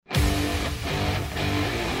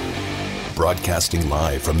Broadcasting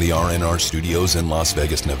live from the RNR studios in Las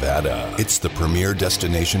Vegas, Nevada. It's the premier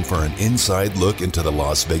destination for an inside look into the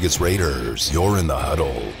Las Vegas Raiders. You're in the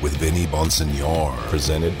Huddle with Vinny Bonsignor,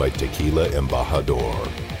 presented by Tequila Embajador.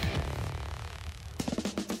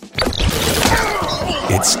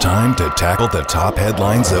 It's time to tackle the top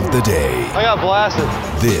headlines of the day. I got blasted.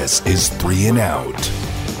 This is 3 and Out.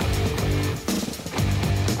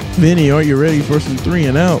 Vinny, are you ready for some 3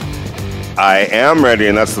 and Out? I am ready,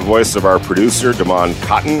 and that's the voice of our producer, Damon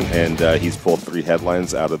Cotton, and he's pulled 3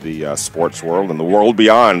 headlines out of the sports world and the world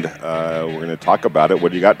beyond. We're going to talk about it.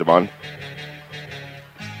 What do you got, Damon?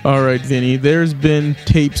 All right, Vinny, there's been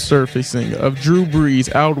tape surfacing of Drew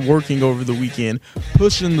Brees out working over the weekend,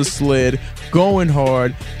 pushing the sled, going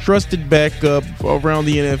hard, trusted back up around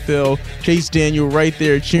the NFL. Chase Daniel right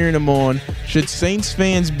there cheering him on. Should Saints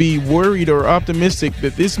fans be worried or optimistic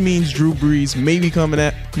that this means Drew Brees may be coming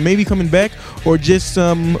back, or just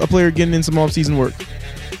a player getting in some offseason work?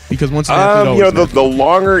 Because once again, the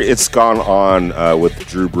longer it's gone on with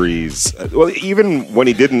Drew Brees, well, even when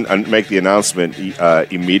he didn't make the announcement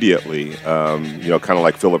immediately, kind of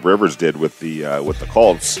like Phillip Rivers did with the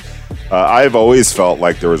Colts, I've always felt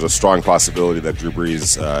like there was a strong possibility that Drew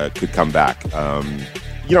Brees could come back.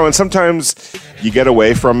 And sometimes you get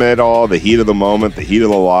away from it all, the heat of the moment, the heat of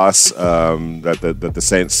the loss that the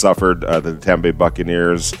Saints suffered, the Tampa Bay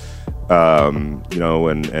Buccaneers. And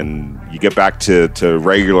you get back to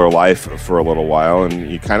regular life for a little while,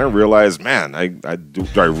 and you kind of realize, man, do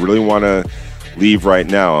I really want to leave right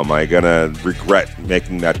now? Am I going to regret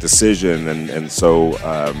making that decision? And so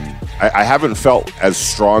I haven't felt as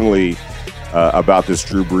strongly about this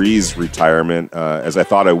Drew Brees retirement as I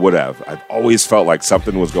thought I would have. I've always felt like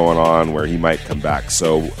something was going on where he might come back.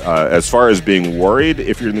 So as far as being worried,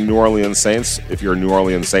 if you're the New Orleans Saints, if you're New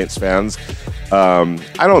Orleans Saints fans,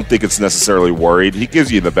 I don't think it's necessarily worried. He gives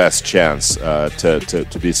you the best chance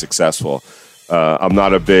to be successful. I'm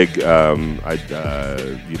not a big,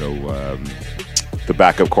 the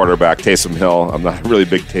backup quarterback, Taysom Hill. I'm not a really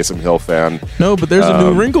big Taysom Hill fan. No, but there's a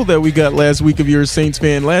new wrinkle that we got last week if you're a Saints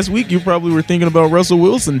fan. Last week, you probably were thinking about Russell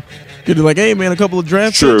Wilson. You're like, hey, man, a couple of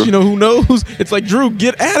draft picks, who knows? It's like, Drew,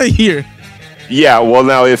 get out of here. Yeah, well,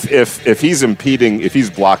 now, if he's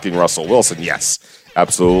blocking Russell Wilson, yes,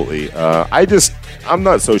 absolutely. I'm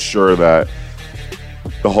not so sure that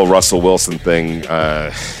the whole Russell Wilson thing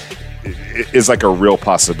is like a real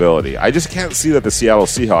possibility. I just can't see that the Seattle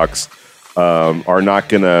Seahawks are not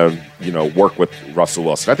going to, work with Russell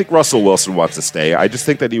Wilson. I think Russell Wilson wants to stay. I just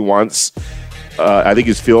think that he wants. I think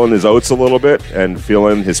he's feeling his oats a little bit and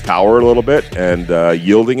feeling his power a little bit and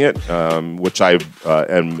yielding it, which I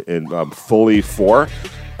am fully for.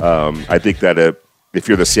 I think that if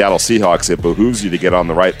you're the Seattle Seahawks, it behooves you to get on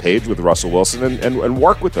the right page with Russell Wilson and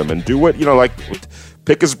work with him and do what,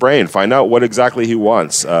 pick his brain, find out what exactly he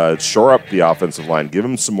wants, shore up the offensive line, give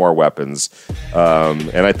him some more weapons.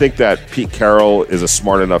 And I think that Pete Carroll is a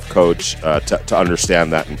smart enough coach to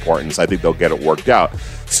understand that importance. I think they'll get it worked out.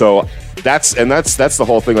 So that's the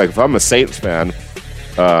whole thing. Like, if I'm a Saints fan,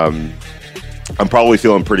 I'm probably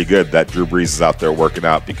feeling pretty good that Drew Brees is out there working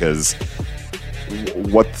out, because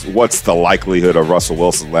what's the likelihood of Russell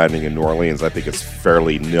Wilson landing in New Orleans? I think it's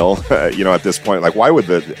fairly nil, at this point. Like, why would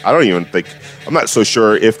I'm not so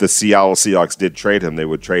sure if the Seattle Seahawks did trade him, they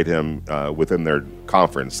would trade him within their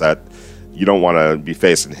conference. That you don't want to be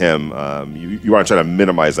facing him. You want to try to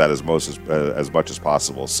minimize that as much as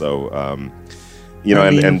possible. So,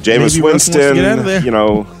 and Jameis Winston,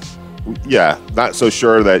 not so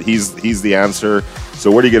sure that he's the answer. So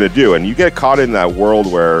what are you going to do? And you get caught in that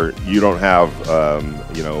world where you don't have,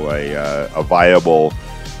 a viable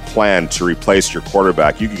plan to replace your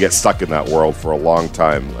quarterback. You could get stuck in that world for a long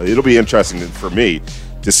time. It'll be interesting for me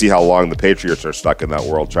to see how long the Patriots are stuck in that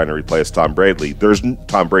world trying to replace Tom Brady. There's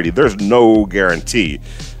no guarantee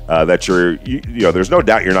that there's no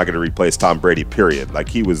doubt you're not going to replace Tom Brady, period. Like,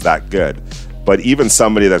 he was that good. But even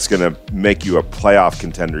somebody that's going to make you a playoff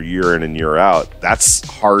contender year in and year out, that's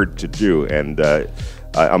hard to do. And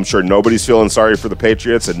I'm sure nobody's feeling sorry for the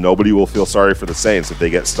Patriots, and nobody will feel sorry for the Saints if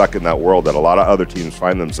they get stuck in that world that a lot of other teams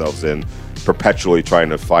find themselves in, perpetually trying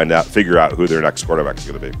to figure out who their next quarterback is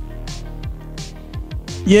going to be.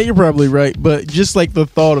 Yeah, you're probably right. But just like the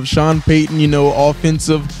thought of Sean Payton,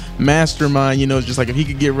 offensive mastermind, just like if he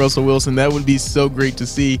could get Russell Wilson, that would be so great to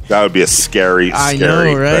see. That would be a scary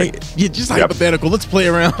right? thing. Yeah, just hypothetical. Let's play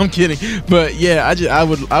around. I'm kidding. But yeah, I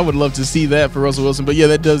would love to see that for Russell Wilson. But yeah,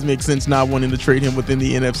 that does make sense, not wanting to trade him within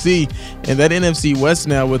the NFC. And that NFC West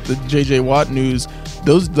now with the J.J. Watt news,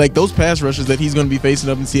 those pass rushes that he's going to be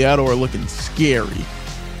facing up in Seattle are looking scary.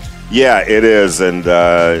 Yeah, it is. And,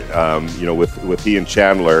 with he and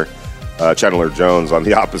Chandler, Chandler Jones on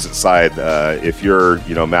the opposite side. If you're,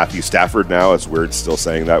 Matthew Stafford now, it's weird still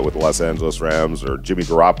saying that with the Los Angeles Rams, or Jimmy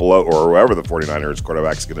Garoppolo, or whoever the 49ers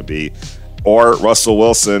quarterback is going to be, or Russell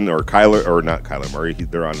Wilson, or not Kyler Murray.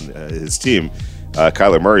 They're on his team.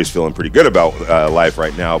 Kyler Murray's feeling pretty good about life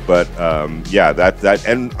right now. But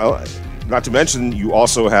and not to mention, you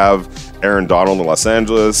also have Aaron Donald in Los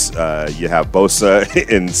Angeles. You have Bosa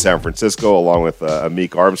in San Francisco, along with Amik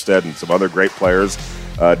Armstead and some other great players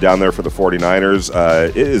down there for the 49ers.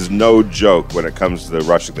 It is no joke when it comes to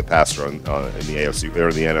rushing the passer in the AFC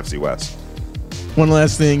or the NFC West. One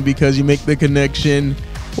last thing, because you make the connection,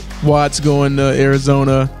 Watts going to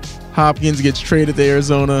Arizona, Hopkins gets traded to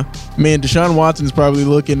Arizona. Man, Deshaun Watson's probably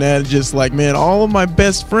looking at it just like, man, all of my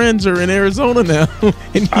best friends are in Arizona now.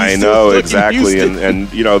 And I know, exactly. And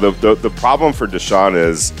the problem for Deshaun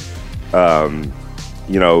is,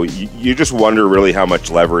 you just wonder really how much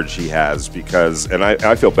leverage he has, because, and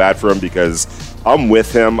I feel bad for him because I'm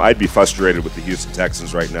with him. I'd be frustrated with the Houston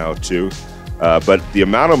Texans right now too. But the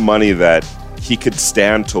amount of money that he could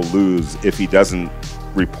stand to lose if he doesn't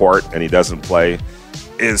report and he doesn't play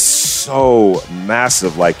is so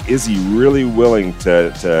massive. Like, is he really willing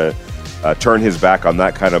to turn his back on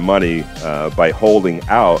that kind of money by holding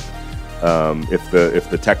out if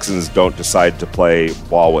the Texans don't decide to play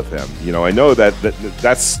ball with him? I know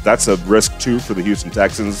that's a risk too for the Houston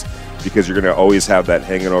Texans, because you're going to always have that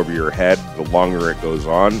hanging over your head the longer it goes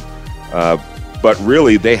on. But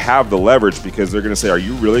really, they have the leverage, because they're going to say, are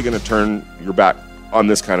you really going to turn your back on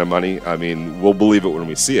this kind of money? I mean, we'll believe it when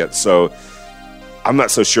we see it. So I'm not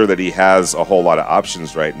so sure that he has a whole lot of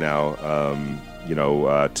options right now,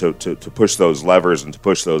 to push those levers and to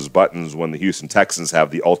push those buttons when the Houston Texans have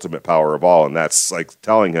the ultimate power of all. And that's like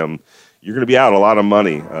telling him, you're going to be out a lot of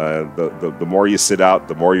money. The more you sit out,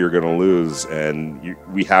 the more you're going to lose. And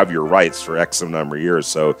we have your rights for X number of years.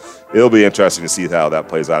 So it'll be interesting to see how that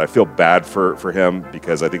plays out. I feel bad for him,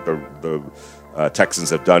 because I think the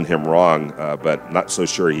Texans have done him wrong, but not so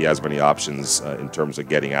sure he has many options in terms of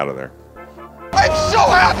getting out of there. I'm so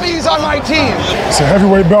happy he's on my team. It's a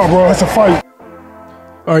heavyweight bout, bro. It's a fight.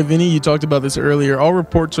 All right, Vinny, you talked about this earlier. All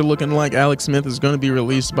reports are looking like Alex Smith is going to be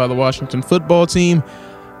released by the Washington football team.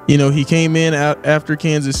 He came in after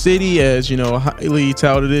Kansas City as, highly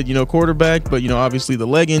touted, quarterback, but, obviously the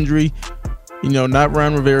leg injury, not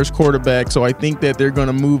Ron Rivera's quarterback. So I think that they're going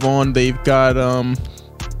to move on. They've got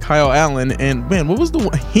Kyle Allen and, man, what was the one?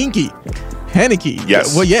 Heineke.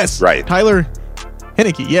 Yes. Well, yes. Right. Tyler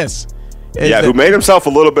Heineke, yes. Who made himself a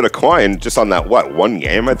little bit of coin just on that, one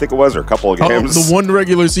game, I think it was, or a couple of games? The one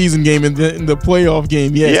regular season game in the playoff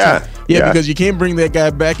game, yes. Yeah, because you can't bring that guy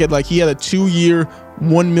back at, he had a 2-year,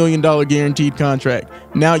 $1 million guaranteed contract.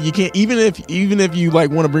 Now you can't, even if you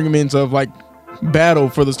want to bring him into battle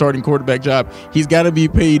for the starting quarterback job, he's got to be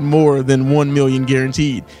paid more than $1 million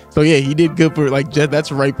guaranteed. So yeah, he did good for that's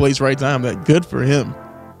the right place, right time. Good for him.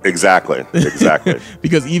 Exactly.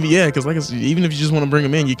 Because like I said, even if you just want to bring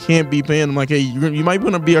him in, you can't be paying him hey, you might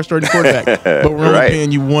want to be our starting quarterback, but we're only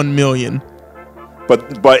paying you $1 million.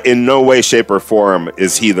 But in no way, shape, or form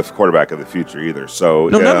is he the quarterback of the future either. So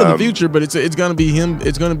no, not in the future, but it's gonna be him.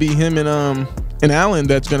 It's gonna be him and Allen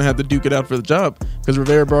that's gonna have to duke it out for the job, because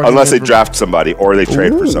Rivera brought unless they draft somebody or they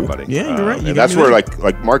trade for somebody. Yeah, you're right. And that's where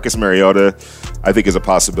like Marcus Mariota, I think, is a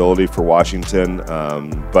possibility for Washington.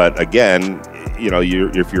 But again,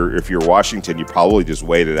 if you're Washington, you probably just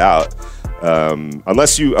wait it out.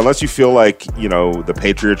 Unless you feel like the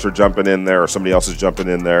Patriots are jumping in there or somebody else is jumping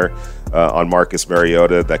in there on Marcus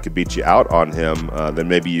Mariota that could beat you out on him, then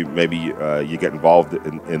maybe you get involved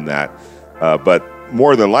in that. But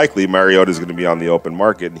more than likely, Mariota is going to be on the open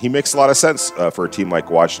market. He makes a lot of sense for a team like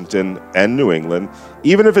Washington and New England,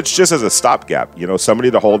 even if it's just as a stopgap. Somebody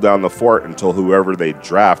to hold down the fort until whoever they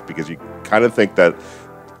draft, because you kind of think that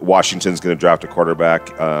Washington's going to draft a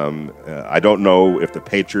quarterback. I don't know if the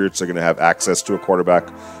Patriots are going to have access to a quarterback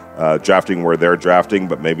drafting where they're drafting,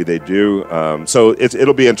 but maybe they do. So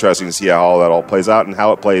it'll be interesting to see how that all plays out and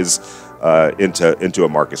how it plays into a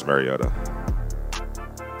Marcus Mariota.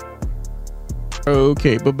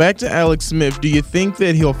 Okay, but back to Alex Smith. Do you think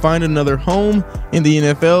that he'll find another home in the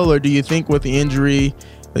NFL, or do you think with the injury,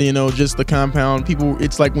 just the compound,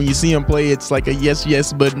 it's like when you see him play, it's like a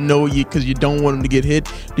yes, but no, because you don't want him to get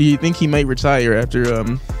hit? Do you think he might retire after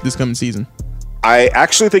this coming season? I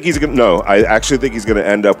actually think he's going to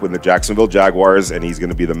end up with the Jacksonville Jaguars, and he's going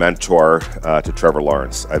to be the mentor to Trevor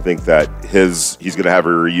Lawrence. I think that he's going to have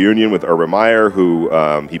a reunion with Urban Meyer, who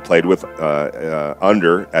he played with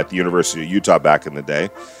under at the University of Utah back in the day.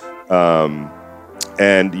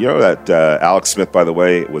 And you know that Alex Smith, by the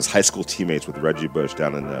way, was high school teammates with Reggie Bush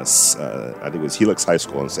down in I think it was Helix High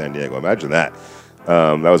School in San Diego. Imagine that.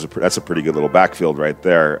 That's a pretty good little backfield right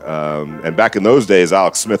there. And back in those days,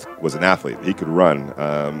 Alex Smith was an athlete. He could run,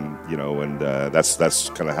 and that's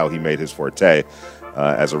kind of how he made his forte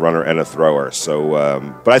as a runner and a thrower. So,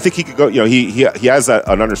 but I think he could go. He has an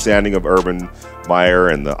understanding of Urban Meyer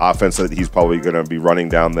and the offense that he's probably going to be running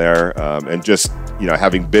down there. And just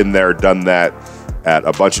having been there, done that at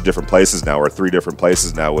a bunch of different places now, or 3 different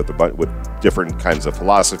places now, with different kinds of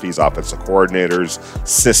philosophies, offensive coordinators,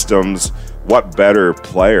 systems. What better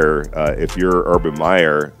player, if you're Urban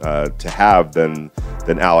Meyer, to have than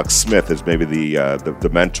Alex Smith as maybe the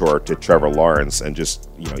mentor to Trevor Lawrence, and just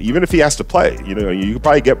even if he has to play, you could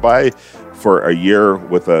probably get by for a year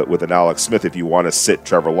with an Alex Smith if you want to sit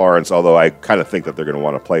Trevor Lawrence. Although I kind of think that they're going to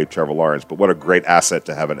want to play Trevor Lawrence, but what a great asset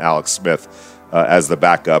to have an Alex Smith as the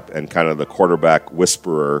backup and kind of the quarterback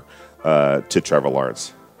whisperer to Trevor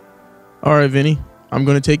Lawrence. All right, Vinny, I'm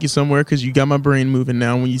going to take you somewhere because you got my brain moving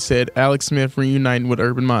now when you said Alex Smith reuniting with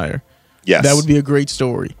Urban Meyer. Yes. That would be a great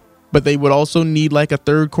story. But they would also need like a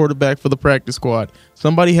third quarterback for the practice squad.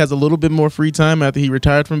 Somebody has a little bit more free time after he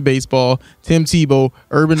retired from baseball. Tim Tebow,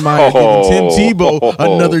 Urban Meyer giving Tim Tebow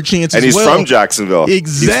another chance and as well. And he's from Jacksonville.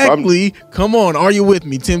 Exactly. Come on. Are you with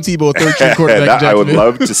me? Tim Tebow, third string quarterback in Jacksonville. I would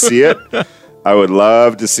love to see it. I would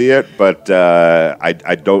love to see it, but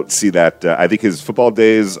I don't see that. I think his football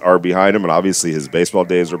days are behind him, and obviously his baseball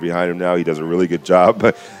days are behind him now. He does a really good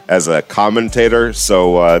job as a commentator,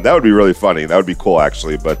 so that would be really funny. That would be cool,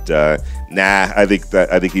 actually. But I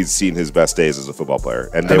think he's seen his best days as a football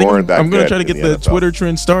player, and they weren't that good. I'm going to try to get the NFL. Twitter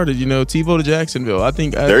trend started. Tebow to Jacksonville. I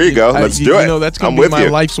think there you go. Let's do it. That's going to be my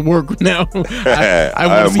life's work now. I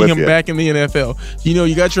want to see him back in the NFL.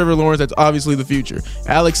 You got Trevor Lawrence. That's obviously the future.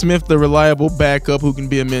 Alex Smith, the reliable backup who can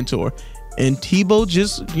be a mentor, and Tebow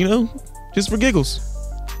just for giggles.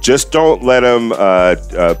 Just don't let him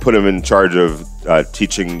put him in charge of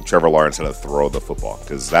teaching Trevor Lawrence how to throw the football,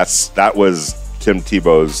 because that was Tim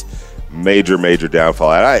Tebow's major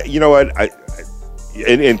downfall. And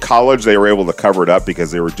in college they were able to cover it up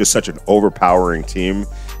because they were just such an overpowering team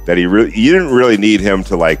that you didn't really need him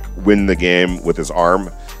to like win the game with his arm.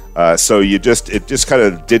 So it just kind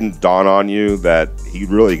of didn't dawn on you that he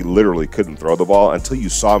really literally couldn't throw the ball until you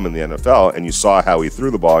saw him in the NFL and you saw how he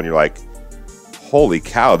threw the ball, and you're like, holy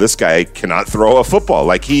cow, this guy cannot throw a football.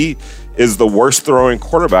 Like, he is the worst throwing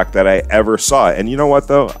quarterback that I ever saw. And you know what,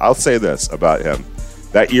 though? I'll say this about him.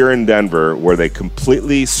 That year in Denver where they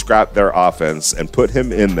completely scrapped their offense and put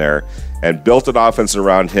him in there and built an offense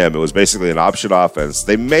around him, it was basically an option offense.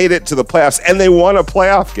 They made it to the playoffs, and they won a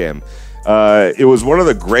playoff game. It was one of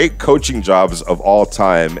the great coaching jobs of all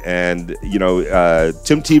time. And,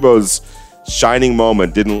 Tim Tebow's shining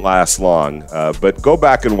moment didn't last long. But go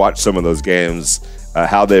back and watch some of those games,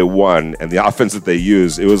 how they won and the offense that they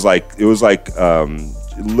used. It was like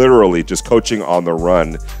literally just coaching on the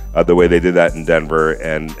run, the way they did that in Denver,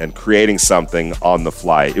 and creating something on the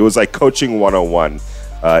fly. It was like coaching 101.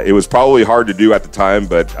 It was probably hard to do at the time,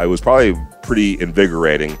 but it was probably pretty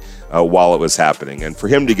invigorating while it was happening. And for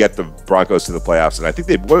him to get the Broncos to the playoffs, and I think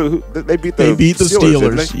they beat the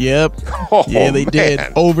Steelers. Didn't they? Yep. Oh, yeah, they man. did.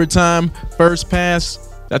 Overtime, first pass.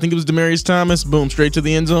 I think it was Demaryius Thomas. Boom, straight to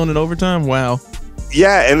the end zone in overtime. Wow.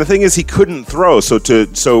 Yeah, and the thing is, he couldn't throw. So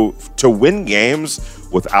to win games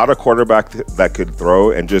without a quarterback that could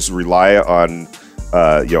throw and just rely on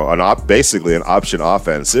basically an option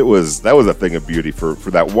offense, that was a thing of beauty for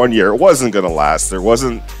that 1 year. It wasn't going to last. There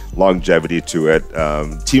wasn't longevity to it.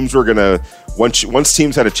 Teams were going to once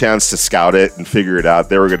teams had a chance to scout it and figure it out,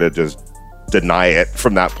 they were going to just deny it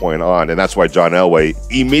from that point on, and that's why John Elway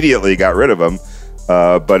immediately got rid of him.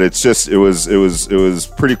 But it was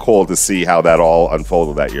pretty cool to see how that all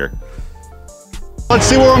unfolded that year. Let's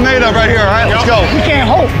see what we're made of right here, all right? Let's go. We can't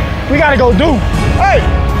hope. We got to go do. Hey,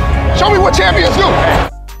 show me what champions do.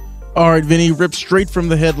 All right, Vinny, ripped straight from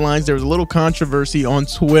the headlines. There was a little controversy on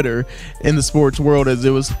Twitter in the sports world as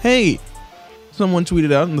it was, hey, someone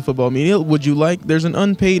tweeted out in the football media, there's an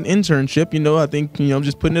unpaid internship, I think, I'm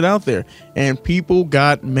just putting it out there. And people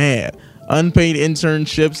got mad. Unpaid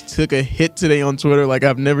internships took a hit today on Twitter like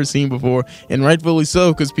I've never seen before, and rightfully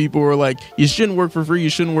so, because people were like, you shouldn't work for free.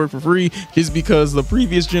 Just because the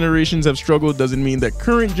previous generations have struggled doesn't mean that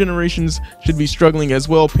current generations should be struggling as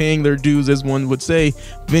well, paying their dues, as one would say.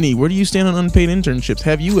 Vinny, where do you stand on unpaid internships?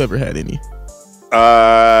 Have you ever had any?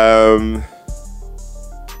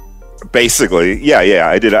 Basically, yeah.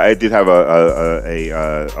 I did have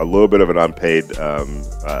a little bit of an unpaid.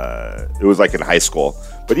 It was like in high school,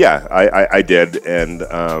 but yeah, I did, and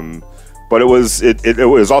But it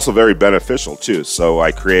was also very beneficial too. So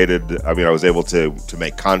I was able to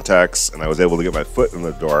make contacts, and I was able to get my foot in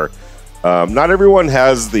the door. Not everyone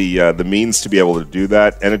has the means to be able to do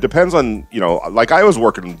that, and it depends on, like I was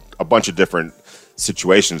working a bunch of different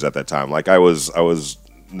situations at that time. Like I was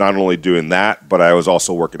not only doing that, but I was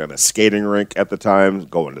also working at a skating rink at the time,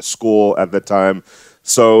 going to school at the time.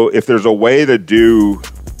 So if there's a way to do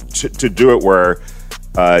it where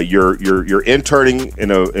you're interning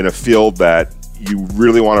in a field that you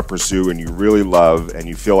really want to pursue and you really love, and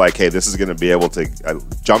you feel like, hey, this is going to be able to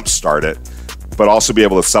jumpstart it, but also be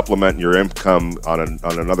able to supplement your income on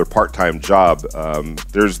another part-time job.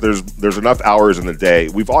 There's enough hours in the day.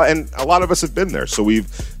 And a lot of us have been there, so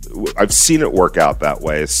I've seen it work out that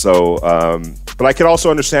way. So, but I can also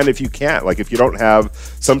understand if you can't, like if you don't have.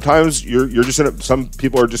 Sometimes you're just some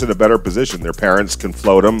people are just in a better position. Their parents can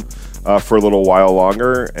float them for a little while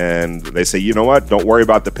longer, and they say, you know what? Don't worry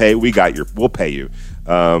about the pay. We'll pay you.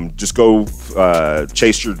 Just go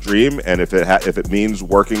chase your dream, and if it means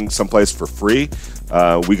working someplace for free,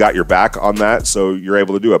 we got your back on that, so you're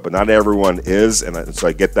able to do it. But not everyone is, and so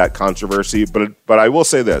I get that controversy. But I will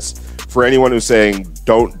say this, for anyone who's saying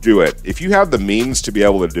don't do it, if you have the means to be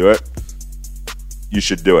able to do it, you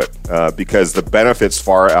should do it, because the benefits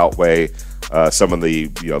far outweigh some of the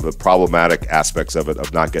problematic aspects of it,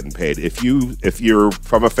 of not getting paid. If you're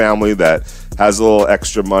from a family that has a little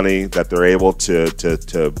extra money that they're able to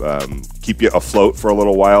keep you afloat for a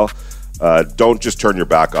little while, don't just turn your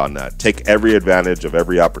back on that. Take every advantage of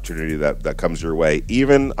every opportunity that comes your way,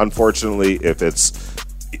 even unfortunately if it's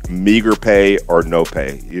meager pay or no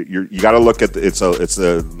pay. You got to look at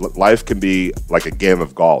life can be like a game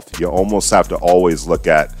of golf. You almost have to always look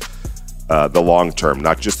at the long term,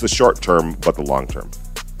 not just the short term, but the long term.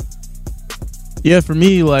 Yeah, for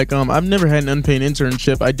me, like I've never had an unpaid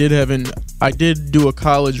internship. I did do a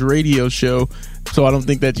college radio show, so I don't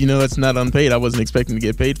think that that's not unpaid. I wasn't expecting to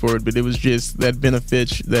get paid for it, but it was just the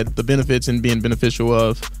benefits and being beneficial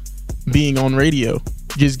of being on radio,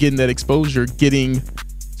 just getting that exposure, getting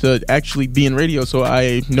to actually be in radio, so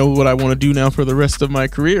I know what I want to do now for the rest of my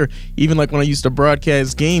career. Even like when I used to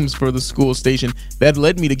broadcast games for the school station, that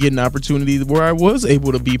led me to get an opportunity where I was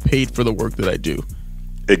able to be paid for the work that I do.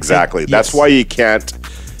 Exactly. That's why you can't.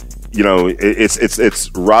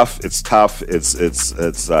 It's rough. It's tough. It's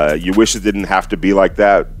you wish it didn't have to be like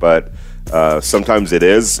that, but sometimes it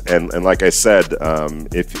is. And like I said,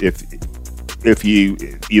 if you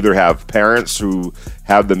either have parents who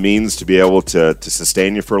have the means to be able to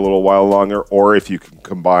sustain you for a little while longer, or if you can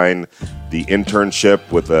combine the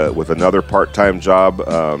internship with another part-time job,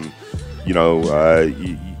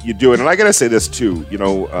 you do it. And I gotta say this too,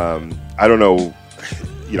 I don't know,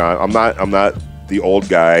 I'm not the old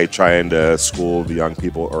guy trying to school the young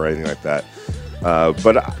people or anything like that,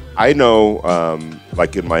 but I know,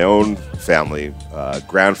 like in my own family,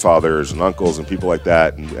 grandfathers and uncles and people like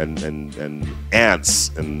that, and aunts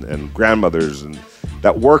and grandmothers, and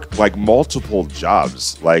that worked like multiple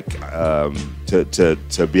jobs, like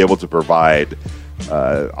to be able to provide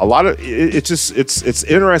a lot of. It's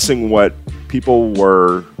interesting what people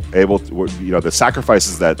were able to, the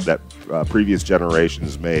sacrifices that previous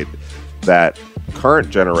generations made, that current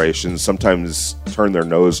generations sometimes turn their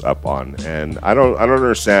nose up on, and I don't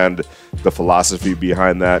understand the philosophy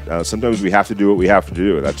behind that. Sometimes we have to do what we have to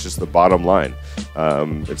do. That's just the bottom line.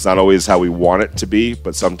 It's not always how we want it to be,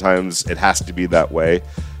 but sometimes it has to be that way.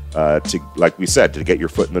 To, like we said, to get your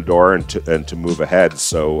foot in the door and to move ahead.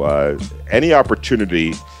 So any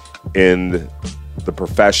opportunity in the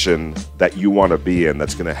profession that you want to be in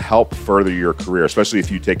that's going to help further your career, especially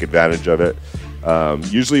if you take advantage of it.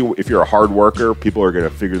 Usually, if you're a hard worker, people are going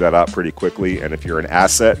to figure that out pretty quickly, and if you're an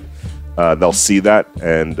asset, they'll see that,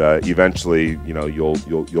 and eventually,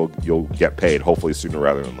 you'll get paid. Hopefully, sooner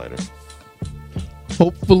rather than later.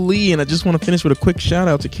 Hopefully, and I just want to finish with a quick shout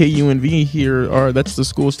out to KUNV here. That's the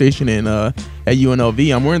school station at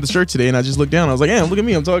UNLV. I'm wearing the shirt today, and I just looked down. I was like, "Hey, look at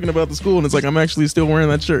me! I'm talking about the school," and it's like I'm actually still wearing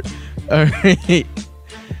that shirt. All right,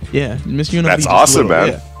 yeah, Miss UNLV. That's awesome, man.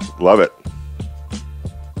 Yeah. Love it.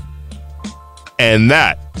 And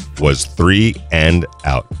that was 3 and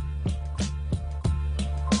Out.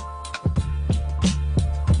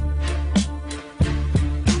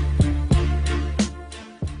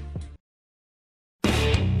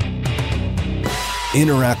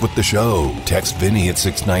 Interact with the show. Text Vinny at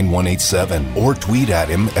 69187 or tweet at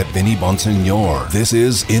him at Vinny Bonsignor. This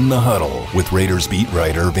is In the Huddle with Raiders beat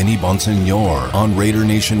writer Vinny Bonsignor on Raider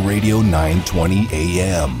Nation Radio 920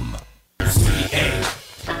 AM.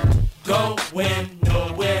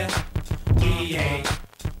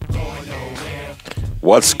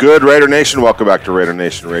 What's good, Raider Nation? Welcome back to Raider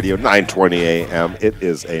Nation Radio, 9:20 a.m. It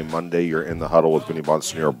is a Monday. You're in the huddle with Vinny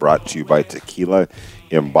Bonsignore, brought to you by Tequila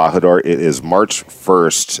Embajador. It is March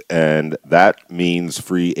 1st, and that means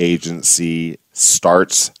free agency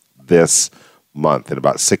starts this month in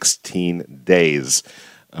about 16 days.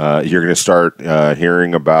 You're going to start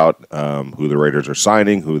hearing about who the Raiders are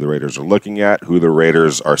signing, who the Raiders are looking at, who the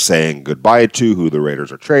Raiders are saying goodbye to, who the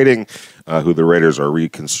Raiders are trading, who the Raiders are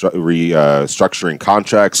restructuring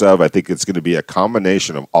contracts of. I think it's going to be a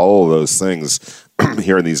combination of all of those things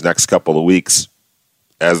here in these next couple of weeks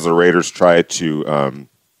as the Raiders try to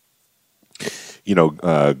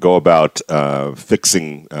go about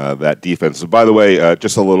fixing that defense. And by the way,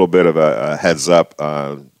 just a little bit of a heads up.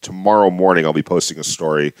 Tomorrow morning, I'll be posting a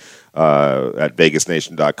story at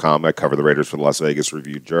VegasNation.com. I cover the Raiders for the Las Vegas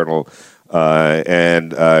Review-Journal. And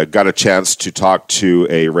got a chance to talk to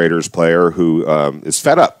a Raiders player who is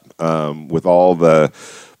fed up with all the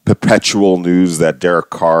perpetual news that Derek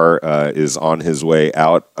Carr is on his way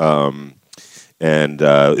out. And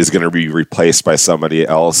is going to be replaced by somebody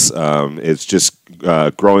else. It's just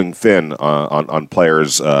growing thin on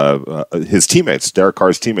players, his teammates, Derek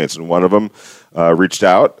Carr's teammates. And one of them reached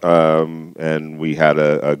out, and we had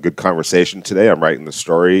a good conversation today. I'm writing the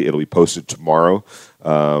story. It'll be posted tomorrow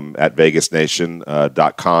at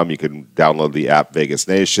VegasNation.com. You can download the app Vegas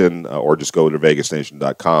Nation or just go to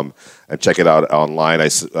VegasNation.com and check it out online. I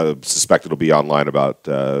suspect it'll be online about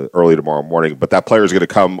early tomorrow morning. But that player is going to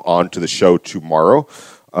come on to the show tomorrow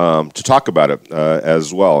to talk about it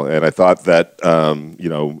as well. And I thought that,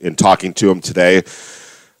 in talking to him today,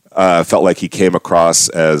 felt like he came across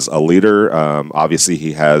as a leader. Obviously,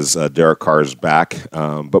 he has Derek Carr's back.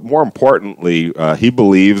 But more importantly, he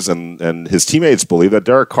believes, and his teammates believe, that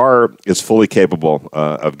Derek Carr is fully capable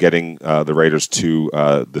of getting the Raiders to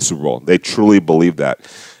the Super Bowl. They truly believe that.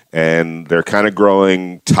 And they're kind of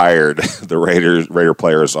growing tired, the Raider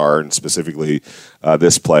players are, and specifically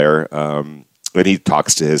this player. And he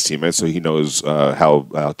talks to his teammates, so he knows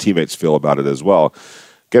how teammates feel about it as well.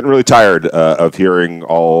 Getting really tired of hearing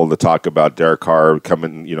all the talk about Derek Carr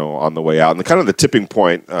coming, on the way out. And the kind of the tipping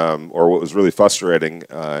point, or what was really frustrating,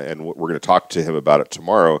 and we're going to talk to him about it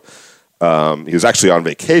tomorrow. He was actually on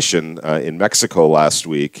vacation in Mexico last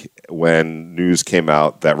week when news came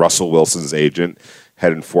out that Russell Wilson's agent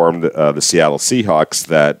had informed the Seattle Seahawks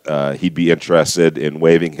that he'd be interested in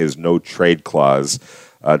waiving his no-trade clause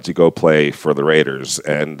to go play for the Raiders.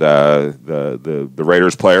 And the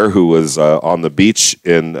Raiders player who was on the beach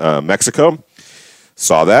in Mexico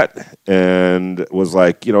saw that and was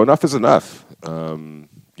like, enough is enough.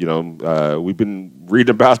 We've been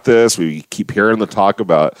reading about this. We keep hearing the talk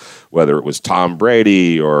about whether it was Tom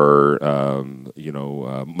Brady or,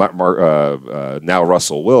 now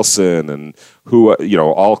Russell Wilson and who,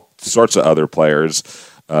 all sorts of other players.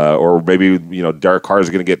 Or maybe Derek Carr is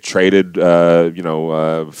going to get traded,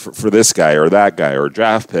 for this guy or that guy or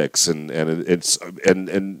draft picks, and it's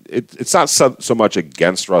not so much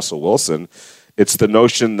against Russell Wilson. It's the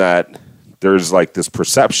notion that there's like this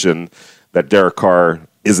perception that Derek Carr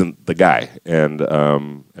isn't the guy, and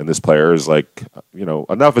this player is like,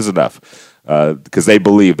 enough is enough, because they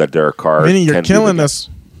believe that Derek Carr. Vinny, you're killing us.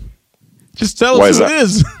 Just tell us who it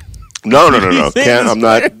is. No. Can't. I'm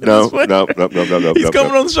not. No. He's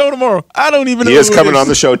coming on the show tomorrow. I don't even know. He is coming on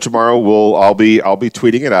the show tomorrow. I'll be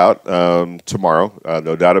tweeting it out tomorrow.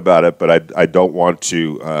 No doubt about it. But I don't want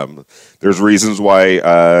to. There's reasons why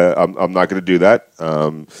I'm not going to do that.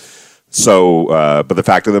 But the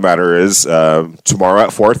fact of the matter is, tomorrow at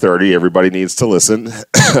 4:30, everybody needs to listen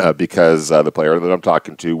because the player that I'm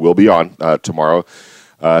talking to will be on tomorrow.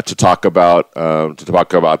 To talk about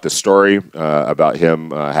this story about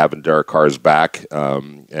him having Derek Carr's back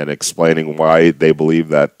and explaining why they believe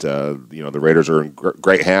that the Raiders are in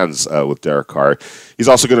great hands with Derek Carr. He's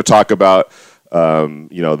also going to talk about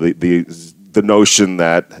the notion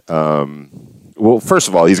that first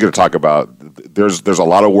of all, he's going to talk about there's a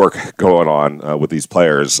lot of work going on with these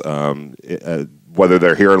players, whether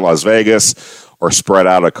they're here in Las Vegas or spread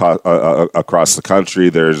out across the country.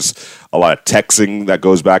 There's a lot of texting that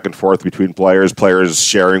goes back and forth between players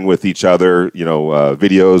sharing with each other,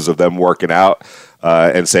 videos of them working out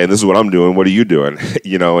and saying, this is what I'm doing, what are you doing?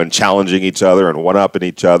 And challenging each other and one-upping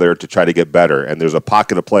each other to try to get better. And there's a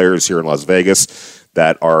pocket of players here in Las Vegas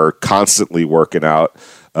that are constantly working out.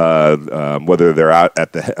 Whether they're out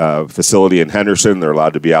at the facility in Henderson, they're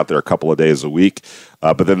allowed to be out there a couple of days a week.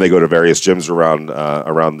 But then they go to various gyms around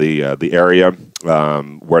the area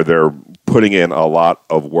where they're putting in a lot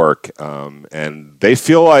of work, and they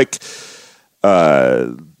feel like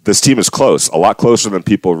this team is close, a lot closer than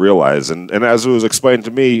people realize. And as it was explained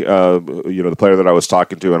to me, the player that I was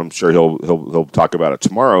talking to, and I'm sure he'll talk about it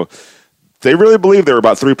tomorrow, they really believe they were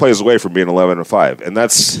about 3 plays away from being 11-5, and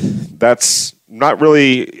that's not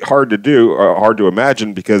really hard to do or hard to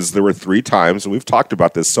imagine, because there were 3 times, and we've talked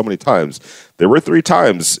about this so many times. There were 3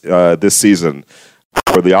 times this season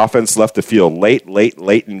where the offense left the field late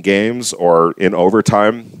in games or in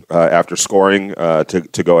overtime after scoring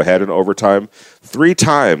to go ahead in overtime. 3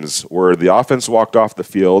 times where the offense walked off the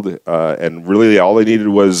field and really all they needed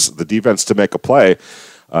was the defense to make a play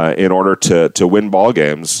in order to win ball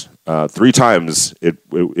games. 3 times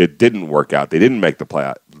it didn't work out. They didn't make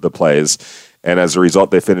the plays, and as a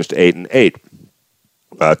result, they finished 8-8.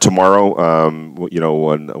 Tomorrow,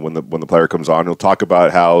 when the player comes on, he'll talk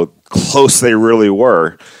about how close they really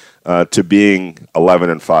were to being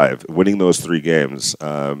 11-5, winning those 3 games.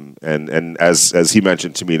 And as he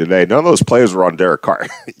mentioned to me today, none of those plays were on Derek Carr.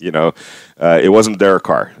 It wasn't Derek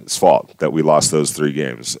Carr's fault that we lost those 3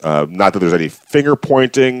 games. Not that there's any finger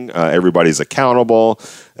pointing. Everybody's accountable.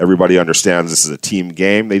 Everybody understands this is a team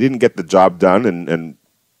game. They didn't get the job done, and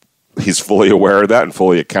he's fully aware of that and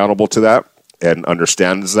fully accountable to that, and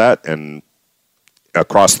understands that. And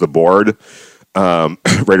across the board,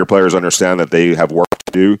 Raider players understand that they have work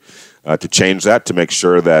to do to change that, to make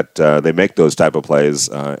sure that they make those type of plays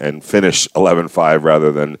and finish 11-5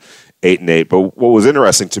 rather than 8-8. But what was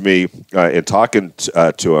interesting to me in talking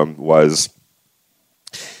to him was,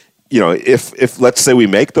 if let's say we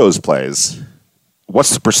make those plays,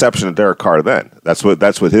 what's the perception of Derek Carr then? That's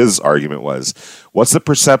what his argument was. What's the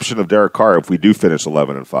perception of Derek Carr if we do finish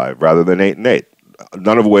 11-5 rather than 8-8?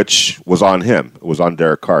 None of which was on him. It was on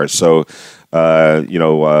Derek Carr. So,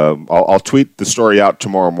 I'll tweet the story out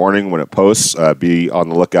tomorrow morning when it posts. Be on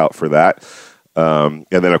the lookout for that. And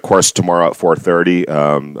then, of course, tomorrow at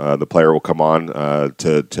 4:30, the player will come on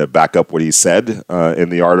to back up what he said in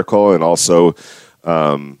the article, and also,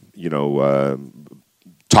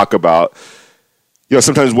 talk about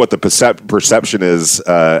sometimes what the perception is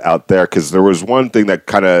out there, because there was one thing that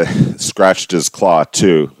kind of scratched his craw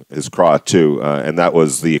too, and that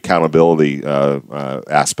was the accountability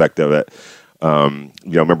aspect of it.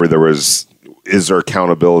 Remember is there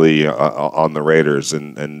accountability on the Raiders,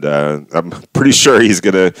 and I'm pretty sure he's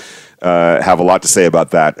going to have a lot to say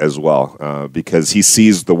about that as well, because he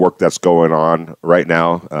sees the work that's going on right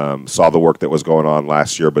now, saw the work that was going on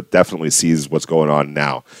last year, but definitely sees what's going on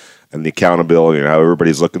now. And the accountability, and how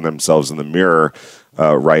everybody's looking themselves in the mirror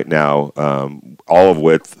right now, all of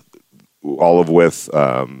with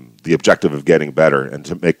the objective of getting better, and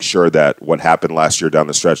to make sure that what happened last year down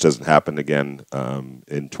the stretch doesn't happen again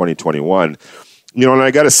in 2021. And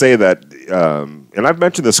I got to say that, and I've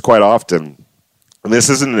mentioned this quite often, and this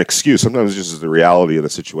isn't an excuse. Sometimes it's just the reality of the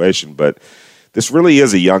situation, but this really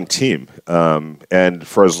is a young team. And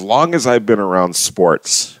for as long as I've been around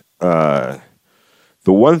sports,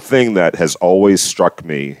 the one thing that has always struck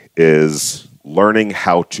me is learning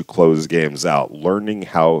how to close games out, learning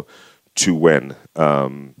how to win.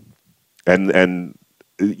 And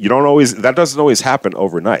you don't always, that doesn't always happen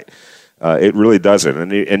overnight. It really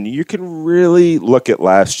doesn't. And you can really look at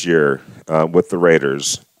last year with the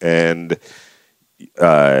Raiders, and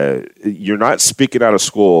you're not speaking out of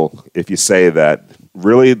school if you say that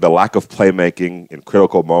really the lack of playmaking in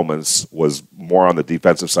critical moments was more on the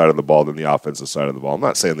defensive side of the ball than the offensive side of the ball. I'm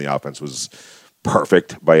not saying the offense was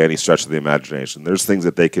perfect by any stretch of the imagination. There's things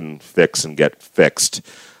that they can fix and get fixed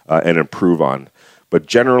and improve on. But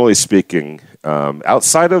generally speaking,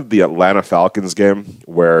 outside of the Atlanta Falcons game,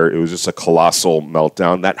 where it was just a colossal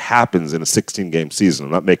meltdown, that happens in a 16-game season.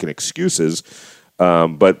 I'm not making excuses,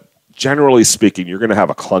 but generally speaking, you're going to have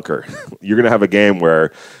a clunker. You're going to have a game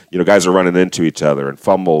where guys are running into each other and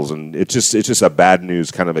fumbles, and it's just a bad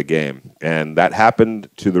news kind of a game. And that happened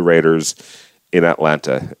to the Raiders in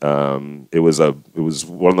Atlanta. It was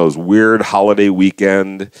one of those weird holiday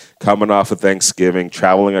weekend, coming off of Thanksgiving,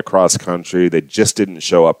 traveling across country. They just didn't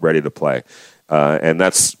show up ready to play. And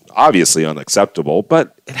that's obviously unacceptable,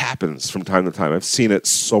 but it happens from time to time. I've seen it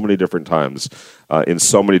so many different times in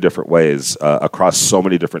so many different ways across so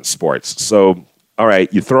many different sports. So, all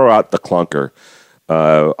right, you throw out the clunker.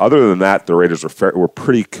 Other than that, the Raiders were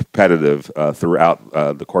pretty competitive throughout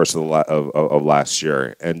the course of last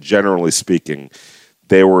year, and generally speaking,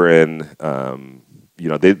 they were in.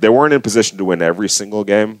 They weren't in position to win every single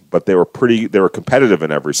game, but they were competitive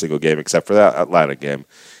in every single game except for that Atlanta game.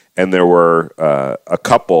 And there were a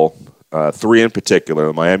couple, 3 in particular: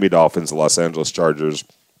 the Miami Dolphins, the Los Angeles Chargers,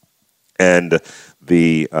 and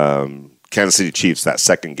the Kansas City Chiefs. That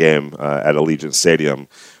second game at Allegiant Stadium,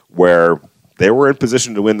 where They were in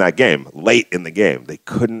position to win that game late in the game. They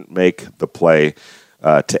couldn't make the play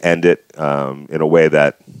to end it in a way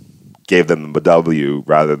that gave them the W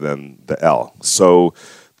rather than the L. So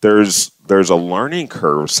there's a learning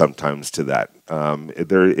curve sometimes to that.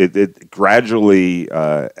 It gradually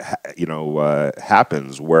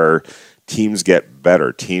happens where teams get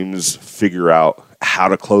better. Teams figure out how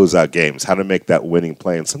to close out games, how to make that winning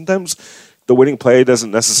play. And sometimes the winning play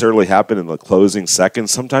doesn't necessarily happen in the closing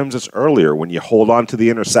seconds. Sometimes it's earlier when you hold on to the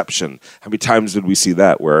interception. How many times did we see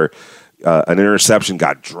that where an interception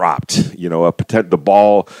got dropped? The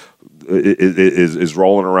ball is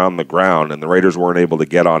rolling around the ground, and the Raiders weren't able to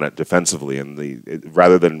get on it defensively. And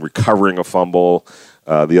rather than recovering a fumble,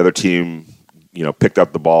 the other team picked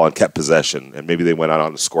up the ball and kept possession, and maybe they went out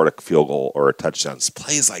and scored a field goal or a touchdown. It's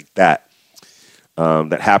plays like that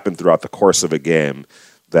that happen throughout the course of a game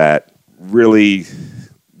that really,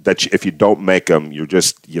 if you don't make them, you're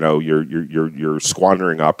just you're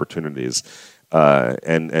squandering opportunities.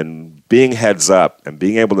 And being heads up and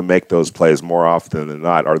being able to make those plays more often than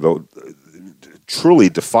not truly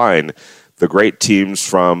define the great teams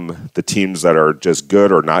from the teams that are just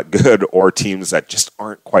good or not good, or teams that just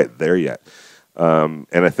aren't quite there yet. And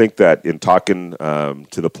I think that in talking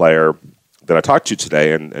to the player that I talked to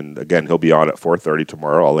today, and again, he'll be on at 4:30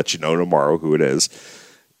 tomorrow. I'll let you know tomorrow who it is.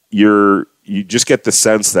 You just get the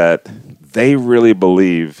sense that they really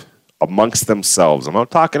believe amongst themselves. I'm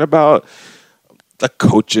not talking about the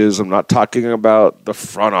coaches. I'm not talking about the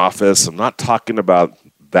front office. I'm not talking about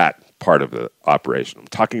that part of the operation. I'm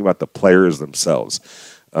talking about the players themselves.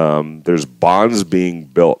 There's bonds being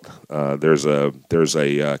built. There's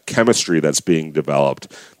a chemistry that's being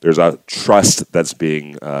developed. There's a trust that's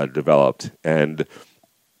being developed, and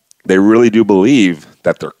they really do believe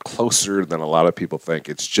that they're closer than a lot of people think.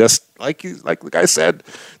 It's just like the guy said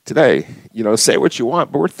today. Say what you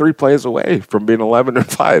want, but we're 3 plays away from being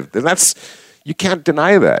 11-5, and you can't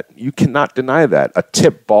deny that. You cannot deny that. A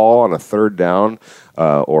tip ball on a third down,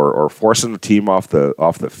 or forcing the team off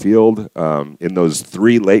the field in those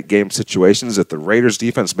 3 late game situations. If the Raiders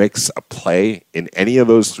defense makes a play in any of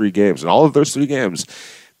those 3 games, and all of those 3 games,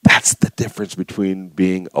 that's the difference between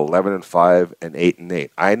being 11-5 and 8-8.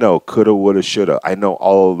 I know coulda, woulda, shoulda. I know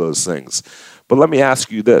all of those things. But let me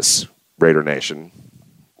ask you this, Raider Nation: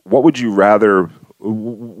 what would you rather?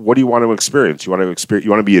 What do you want to experience? You want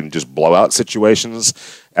to be in just blowout situations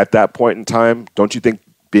at that point in time? Don't you think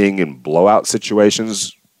being in blowout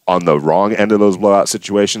situations, on the wrong end of those blowout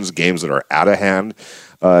situations, games that are out of hand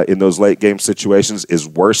in those late game situations, is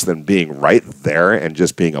worse than being right there and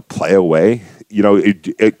just being a play away?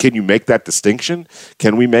 Can you make that distinction?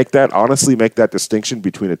 Can we honestly make that distinction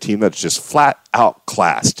between a team that's just flat out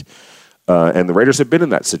classed, and the Raiders have been in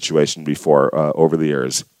that situation before over the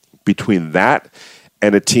years, between that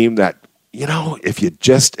and a team that,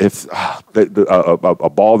 if a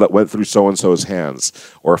ball that went through so-and-so's hands,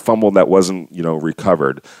 or a fumble that wasn't,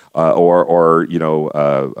 recovered, or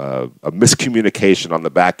a miscommunication on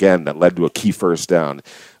the back end that led to a key first down,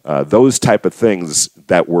 those type of things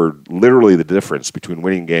that were literally the difference between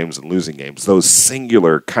winning games and losing games, those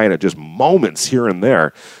singular kind of just moments here and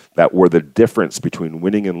there that were the difference between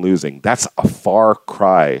winning and losing, that's a far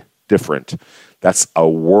cry different. That's a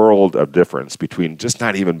world of difference between just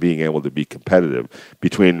not even being able to be competitive,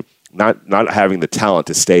 between not having the talent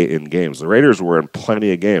to stay in games. The Raiders were in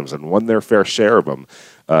plenty of games and won their fair share of them.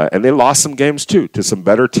 And they lost some games, too, to some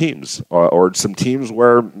better teams, or some teams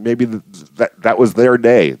where maybe that was their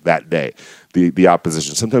day that day, the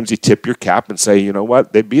opposition. Sometimes you tip your cap and say, you know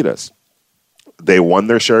what, they beat us. They won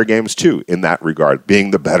their share of games, too, in that regard, being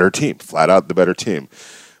the better team, flat out the better team.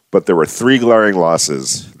 But there were 3 glaring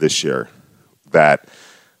losses this year that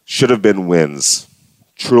should have been wins,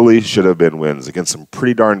 truly should have been wins against some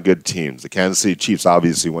pretty darn good teams. The Kansas City Chiefs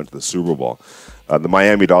obviously went to the Super Bowl. The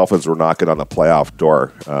Miami Dolphins were knocking on the playoff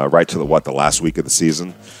door right to the last week of the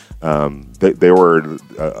season. They were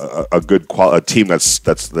a good a team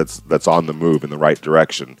that's on the move in the right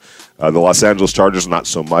direction. The Los Angeles Chargers, not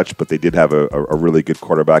so much, but they did have a really good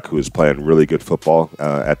quarterback who was playing really good football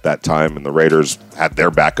at that time, and the Raiders had their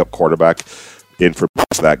backup quarterback in for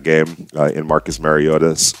that game in Marcus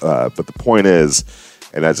Mariota. But the point is,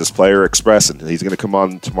 and as this player expressed, and he's going to come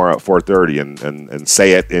on tomorrow at 4:30 and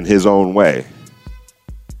say it in his own way,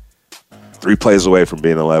 3 plays away from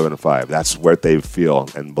being 11-5. That's where they feel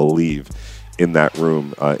and believe in that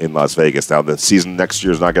room in Las Vegas. Now, the season next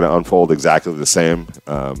year is not going to unfold exactly the same.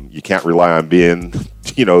 You can't rely on being,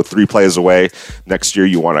 3 plays away. Next year,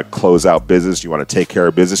 you want to close out business. You want to take care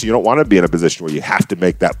of business. You don't want to be in a position where you have to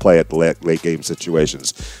make that play at the late game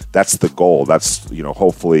situations. That's the goal. That's,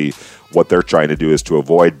 hopefully what they're trying to do is to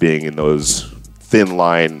avoid being in those thin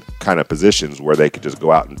line kind of positions where they could just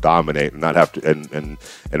go out and dominate and not have to and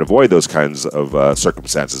avoid those kinds of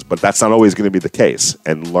circumstances. But that's not always going to be the case.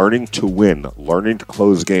 And learning to win, learning to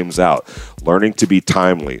close games out, learning to be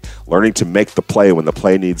timely, learning to make the play when the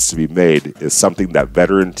play needs to be made is something that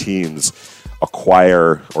veteran teams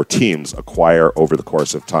acquire over the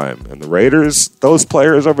course of time. And the Raiders, those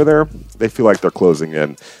players over there, they feel like they're closing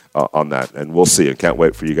in on that. And we'll see. I can't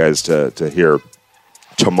wait for you guys to hear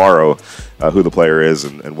tomorrow who the player is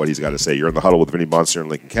and what he's got to say. You're in the Huddle with Vinny Bonsignore and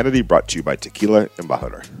Lincoln Kennedy, brought to you by Tequila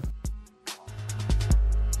Embajador.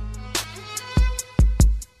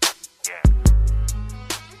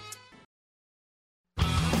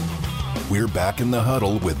 We're back in the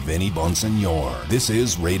Huddle with Vinny Bonsignore. This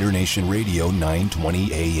is Raider Nation Radio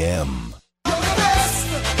 920 AM.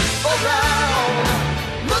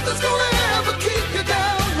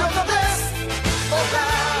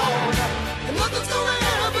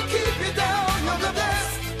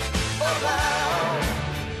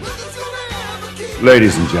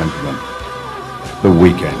 Ladies and gentlemen, the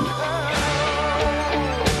weekend.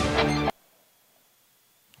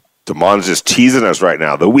 Damon's just teasing us right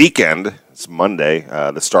now. The weekend, it's Monday,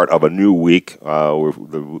 the start of a new week.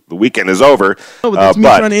 The weekend is over. Oh, but that's me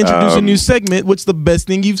trying to introduce a new segment. What's the best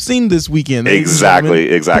thing you've seen this weekend?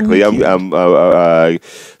 Exactly.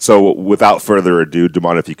 So without further ado,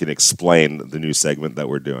 Damon, if you can explain the new segment that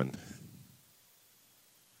we're doing.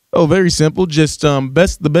 Oh, very simple. Just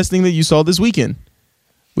the best thing that you saw this weekend.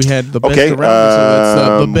 We had the best around.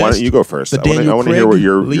 So the best. Why don't you go first? I want to hear what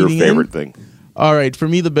your favorite thing. All right, for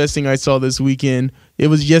me, the best thing I saw this weekend, it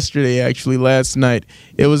was yesterday, actually, last night.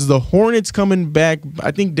 It was the Hornets coming back,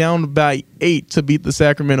 I think, down by 8 to beat the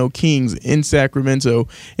Sacramento Kings in Sacramento.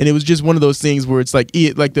 And it was just one of those things where it's like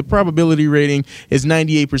the probability rating is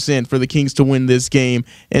 98% for the Kings to win this game.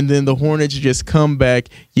 And then the Hornets just come back.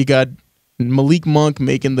 You got Malik Monk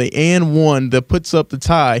making the and one that puts up the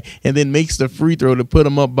tie and then makes the free throw to put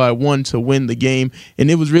them up by 1 to win the game. And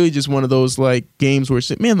it was really just one of those like games where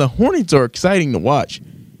it's, man, the Hornets are exciting to watch.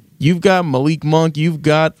 You've got Malik Monk. You've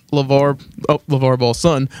got LeVar Ball's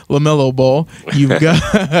son, LaMelo Ball. You've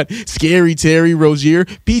got Scary Terry Rozier.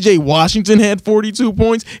 P.J. Washington had 42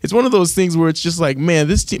 points. It's one of those things where it's just like, man,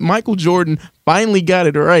 this team, Michael Jordan finally got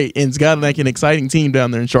it right and's got like an exciting team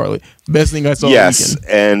down there in Charlotte. Best thing I saw. Yes,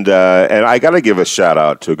 and I got to give a shout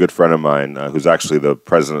out to a good friend of mine who's actually the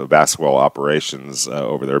president of basketball operations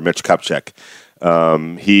over there, Mitch Kupchak.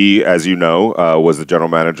 He, as you know, was the general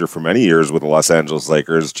manager for many years with the Los Angeles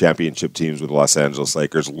Lakers, championship teams with the Los Angeles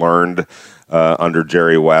Lakers, learned under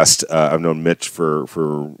Jerry West. I've known Mitch for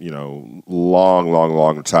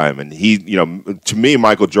long time. And he, to me,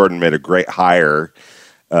 Michael Jordan made a great hire.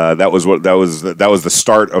 That was the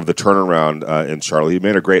start of the turnaround in Charlotte. He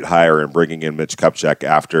made a great hire in bringing in Mitch Kupchak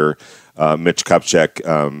after Mitch Kupchak,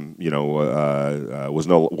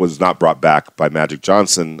 was not brought back by Magic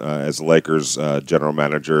Johnson as the Lakers general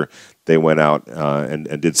manager. They went out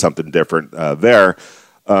and did something different there.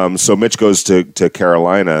 So Mitch goes to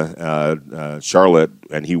Carolina, Charlotte,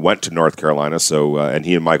 and he went to North Carolina. So and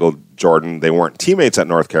he and Michael Jordan, they weren't teammates at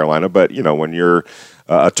North Carolina, but when you're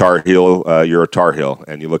a Tar Heel, you're a Tar Heel,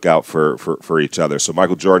 and you look out for each other. So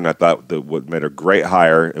Michael Jordan, I thought that made a great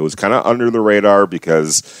hire. It was kind of under the radar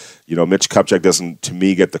because Mitch Kupchak doesn't, to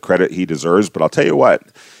me, get the credit he deserves. But I'll tell you what,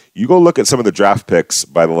 you go look at some of the draft picks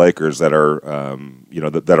by the Lakers that are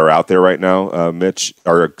that are out there right now, Damon,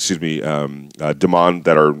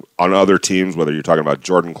 that are on other teams. Whether you're talking about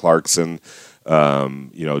Jordan Clarkson,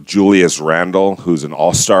 Julius Randle, who's an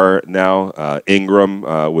all-star now, Ingram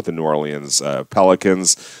with the New Orleans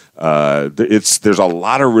Pelicans. There's a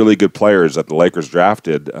lot of really good players that the Lakers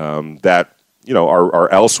drafted that are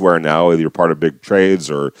elsewhere now. Either part of big trades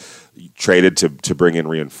or traded to bring in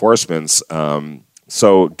reinforcements.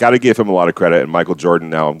 So got to give him a lot of credit. And Michael Jordan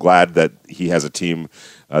now, I'm glad that he has a team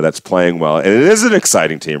that's playing well. And it is an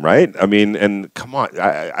exciting team, right? I mean, and come on,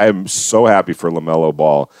 I am so happy for LaMelo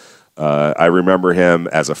Ball. I remember him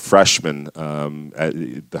as a freshman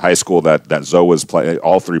at the high school that Zoe was playing.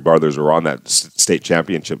 All three brothers were on that state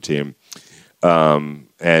championship team. And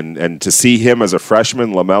to see him as a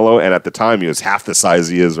freshman, LaMelo, and at the time he was half the size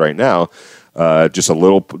he is right now, just a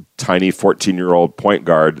little tiny 14-year-old point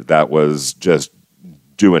guard that was just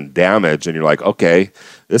doing damage. And you're like, okay,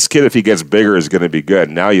 this kid, if he gets bigger, is going to be good.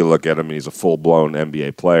 Now you look at him and he's a full-blown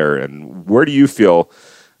NBA player. And where do you feel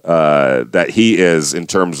that he is in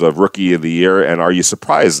terms of Rookie of the Year? And are you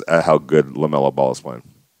surprised at how good LaMelo Ball is playing?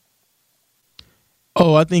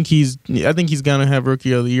 Oh, I think he's gonna have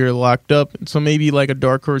Rookie of the Year locked up. So maybe like a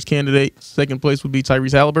dark horse candidate. Second place would be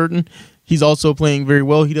Tyrese Halliburton. He's also playing very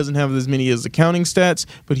well. He doesn't have as many as the counting stats,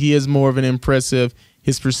 but he is more of an impressive.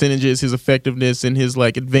 His percentages, his effectiveness, and his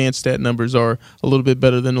like advanced stat numbers are a little bit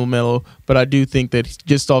better than LaMelo. But I do think that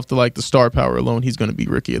just off the star power alone, he's going to be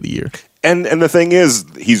Rookie of the Year. And the thing is,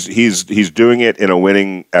 he's doing it in a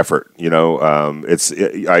winning effort. You know,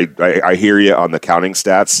 I hear you on the counting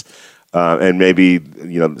stats, and maybe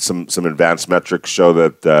some advanced metrics show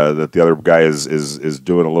that the other guy is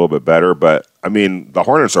doing a little bit better. But I mean, the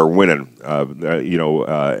Hornets are winning,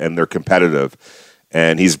 and they're competitive.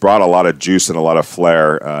 And he's brought a lot of juice and a lot of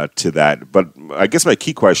flair to that. But I guess my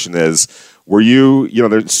key question is, were you,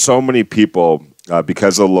 there's so many people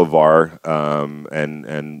because of LeVar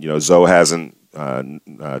and Zoe hasn't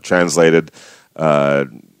translated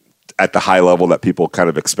at the high level that people kind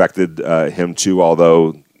of expected him to,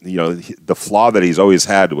 although, the flaw that he's always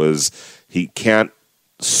had was he can't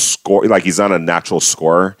score, like he's not a natural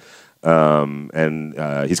scorer. And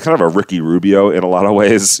he's kind of a Ricky Rubio in a lot of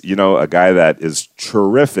ways, a guy that is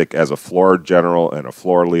terrific as a floor general and a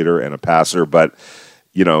floor leader and a passer. But,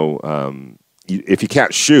 if you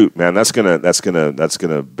can't shoot, man, that's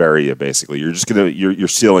gonna bury you. Basically, your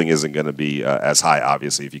ceiling isn't gonna be as high.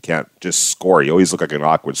 Obviously, if you can't just score, you always look like an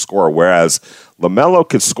awkward scorer. Whereas LaMelo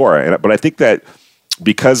could score, but I think that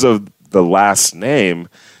because of the last name,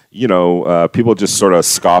 people just sort of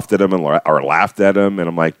scoffed at him or laughed at him, and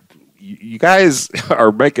I'm like, you guys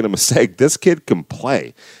are making a mistake. This kid can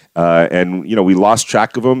play. And we lost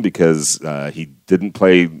track of him because he didn't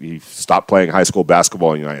play. He stopped playing high school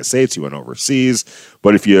basketball in the United States. He went overseas.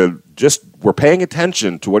 But if you just were paying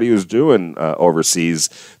attention to what he was doing overseas,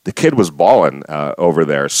 the kid was balling over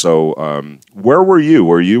there. So where were you?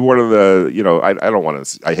 Were you one of the, I don't want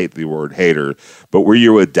to, I hate the word hater, but were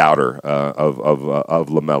you a doubter of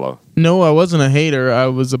LaMelo? No, I wasn't a hater. I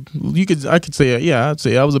could say I'd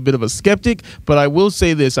say I was a bit of a skeptic, but I will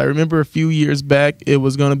say this. I remember a few years back, it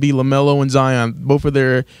was going to be LaMelo and Zion. Both of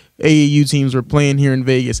their AAU teams were playing here in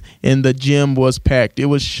Vegas, and the gym was packed. It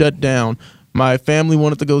was shut down. My family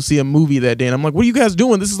wanted to go see a movie that day, and I'm like, "What are you guys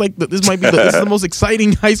doing? This is this is the most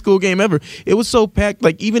exciting high school game ever." It was so packed,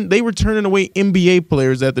 like even they were turning away NBA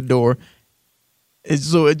players at the door. And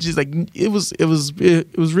so it just it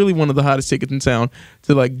was really one of the hottest tickets in town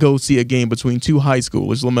to go see a game between two high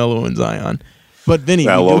schoolers, LaMelo and Zion. But Vinny,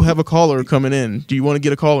 we do have a caller coming in. Do you want to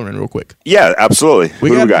get a caller in real quick? Yeah, absolutely. We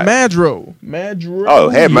got Madro. Oh,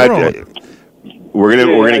 hey, Madro. We're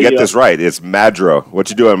gonna get this right. It's Madro. What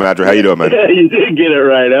you doing, Madro? How you doing, man? Yeah, you did get it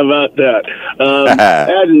right. How about that? I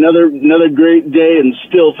had another great day in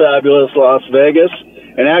still fabulous Las Vegas.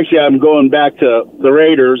 And actually, I'm going back to the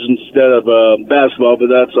Raiders instead of basketball, but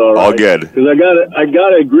that's all right. All good. Because I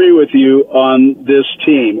gotta agree with you on this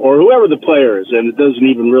team, or whoever the player is, and it doesn't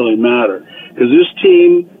even really matter. Because this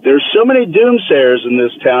team, there's so many doomsayers in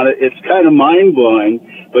this town, it's kind of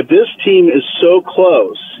mind-blowing, but this team is so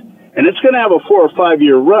close. And it's going to have a 4 or 5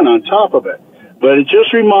 year run on top of it. But it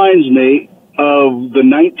just reminds me of the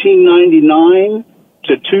 1999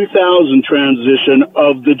 to 2000 transition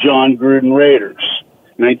of the John Gruden Raiders.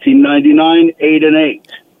 1999, 8-8.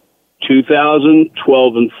 2000,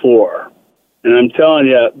 12-4. And I'm telling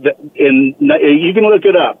you, you can look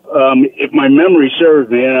it up. If my memory serves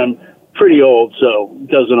me, and I'm pretty old, so it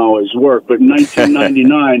doesn't always work. But in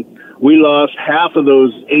 1999, we lost half of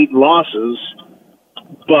those 8 losses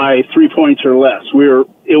by 3 points or less.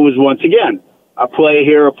 It was once again a play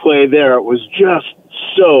here, a play there. It was just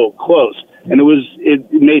so close, and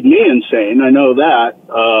it made me insane. I know that,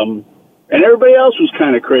 and everybody else was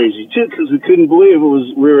kind of crazy too because we couldn't believe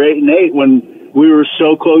we were 8-8 when we were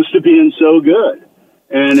so close to being so good.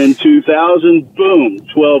 And in 2000, boom,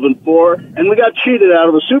 12-4, and we got cheated out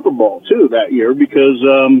of a Super Bowl too that year because.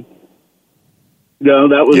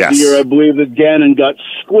 That was the year, I believe, that Gannon got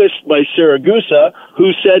squished by Siragusa,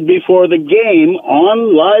 who said before the game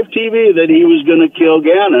on live TV that he was going to kill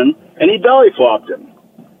Gannon, and he belly flopped him,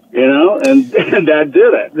 and that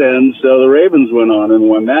did it. And so the Ravens went on and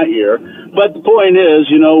won that year. But the point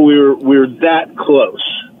is, we're that close.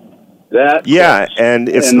 Close. And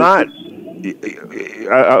it's not.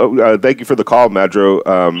 Thank you for the call, Madro.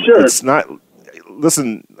 Sure. It's not.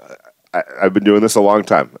 Listen, I've been doing this a long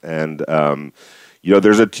time, and.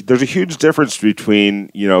 There's a huge difference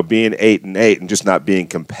between being 8-8 and just not being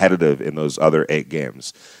competitive in those other 8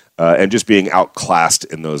 games, and just being outclassed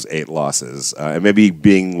in those 8 losses, and maybe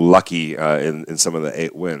being lucky in some of the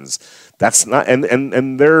 8 wins. That's not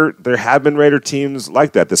and there have been Raider teams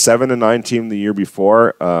like that. The 7-9 team the year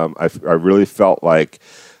before, I really felt like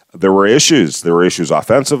there were issues. There were issues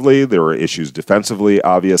offensively. There were issues defensively,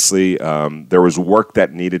 obviously. There was work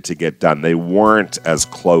that needed to get done. They weren't as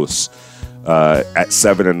close at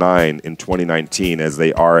 7-9 in 2019 as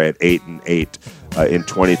they are at 8-8 in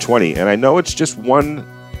 2020. And I know it's just one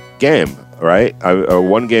game, right? A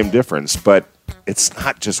one-game difference, but it's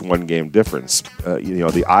not just one game difference.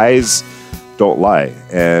 The eyes don't lie.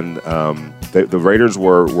 And the Raiders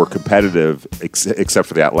were competitive, except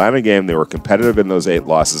for the Atlanta game. They were competitive in those 8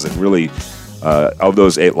 losses, and really, of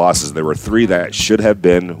those 8 losses, there were 3 that should have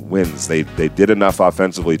been wins. They did enough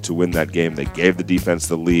offensively to win that game. They gave the defense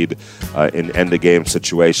the lead in end-of-game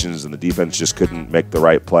situations, and the defense just couldn't make the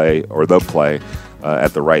right play or the play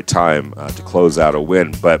at the right time to close out a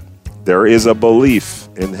win. But there is a belief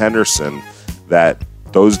in Henderson that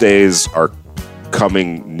those days are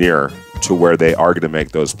coming near to where they are going to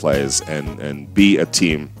make those plays and be a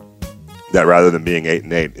team that, rather than being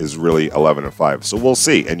 8-8, is really 11-5. So we'll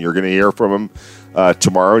see, and you're going to hear from him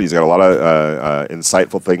tomorrow. He's got a lot of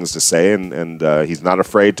insightful things to say, and he's not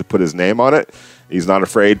afraid to put his name on it. He's not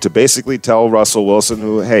afraid to basically tell Russell Wilson,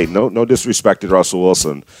 no disrespect to Russell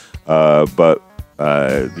Wilson, but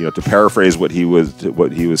to paraphrase what he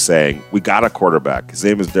was saying, we got a quarterback. His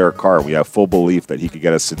name is Derek Carr. We have full belief that he could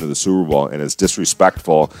get us into the Super Bowl, and it's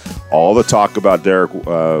disrespectful. All the talk about Derek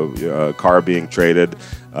Carr being traded,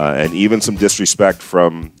 and even some disrespect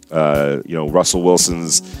from Russell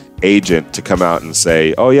Wilson's agent to come out and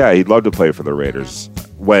say, "Oh yeah, he'd love to play for the Raiders,"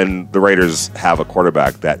 when the Raiders have a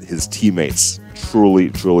quarterback that his teammates truly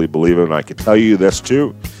believe in. And I can tell you this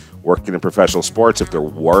too, working in professional sports, if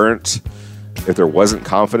there wasn't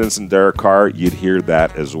confidence in Derek Carr, you'd hear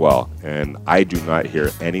that as well. And I do not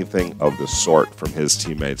hear anything of the sort from his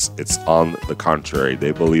teammates. It's on the contrary.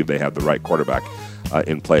 They believe they have the right quarterback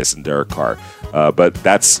in place in Derek Carr. But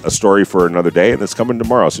that's a story for another day, and it's coming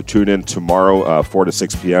tomorrow. So tune in tomorrow, 4 to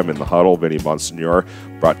 6 p.m. in the Huddle. Vinny Bonsignor,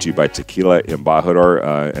 brought to you by Tequila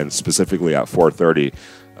Embajador, and specifically at 4:30.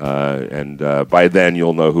 And by then,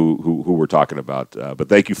 you'll know who we're talking about. But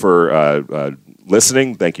thank you for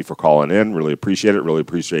listening. Thank you for calling in. Really appreciate it. Really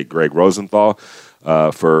appreciate Greg Rosenthal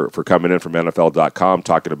for coming in from NFL.com,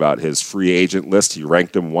 talking about his free agent list. He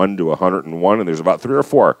ranked them 1 to 101, and there's about 3 or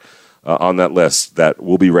 4 on that list that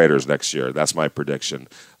will be Raiders next year. That's my prediction.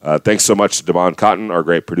 Thanks so much to Devon Cotton, our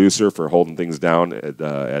great producer, for holding things down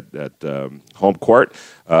at home court.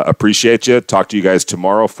 Appreciate you. Talk to you guys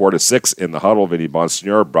tomorrow, 4 to 6 in the Huddle. Vinny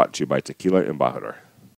Bonsignor, brought to you by Tequila Embajador.